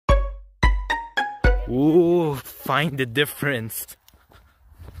Ooh, find the difference.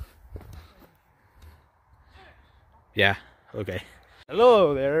 Yeah, okay.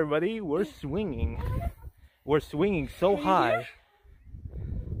 Hello there, everybody. We're swinging. We're swinging so high.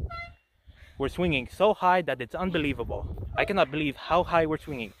 We're swinging so high that it's unbelievable. I cannot believe how high we're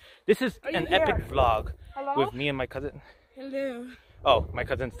swinging. This is an epic vlog. Hello? With me and my cousin. Hello. Oh, my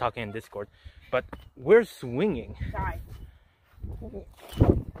cousin's talking in Discord. But we're swinging.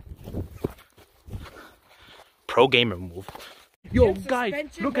 Pro gamer move. Yo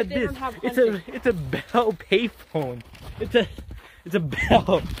guys, look at this. It's a Bell payphone. It's a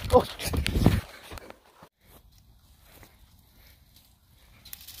Bell. Oh.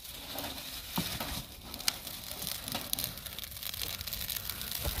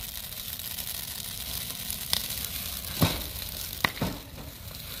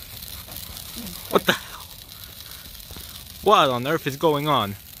 What the hell? What on earth is going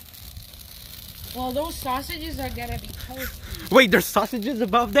on? Well, those sausages are gonna be toasty. Wait, there's sausages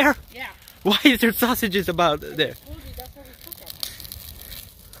above there? Yeah. Why is there sausages above there? That's how we cook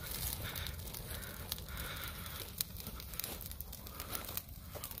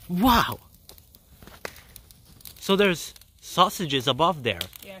them. Wow. So there's sausages above there.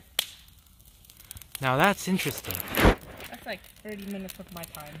 Yeah. Now that's interesting. That's like 30 minutes of my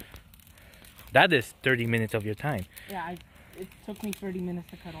time. That is 30 minutes of your time. Yeah, it took me 30 minutes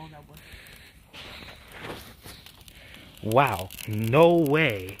to cut all that wood. Wow, no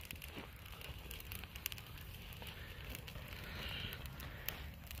way.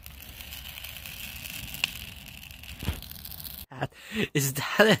 Is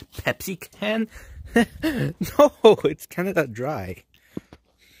that a Pepsi can? No, it's Canada Dry.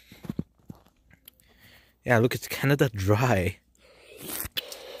 Yeah, look, it's Canada Dry.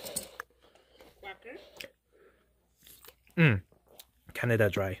 Canada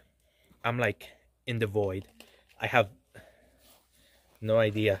Dry. I'm like in the void. I have no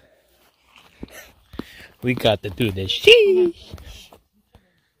idea. We got to do this. Sheesh.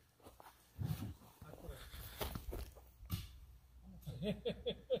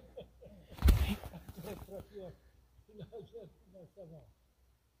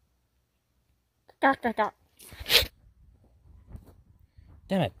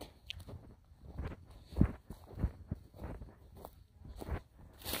 Damn it.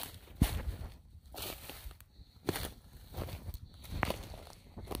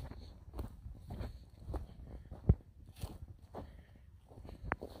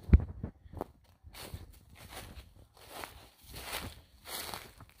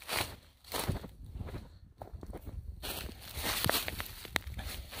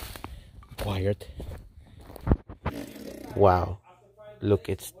 Wired. Wow, look,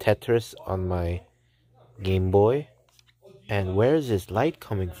 it's Tetris on my Game Boy. And where is this light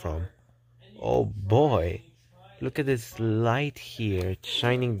coming from? Oh boy, look at this light here. It's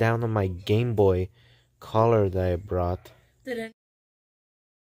shining down on my Game Boy Color that I brought.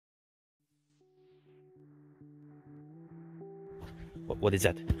 What is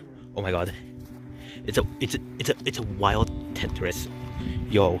that? Oh my god, it's a wild Tetris.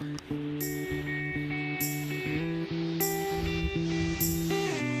 Yo.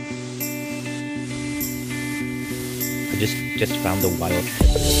 Just found the wild.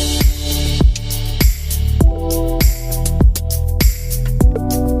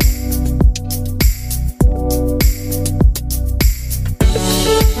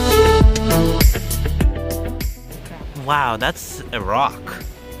 Wow, that's a rock.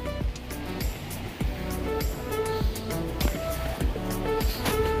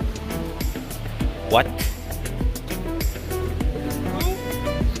 What?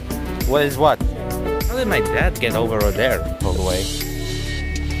 What is what? How did my dad get over there all the way?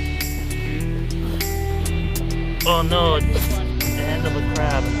 Oh no, it's the end of a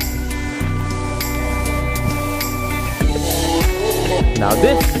crab. Now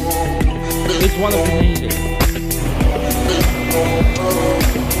this is one of the nations.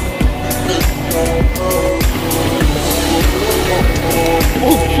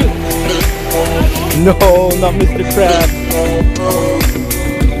 Oh shit! No, not Mr. Crab.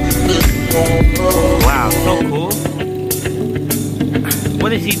 Wow, so cool.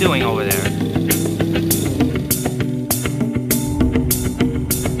 What is he doing over there?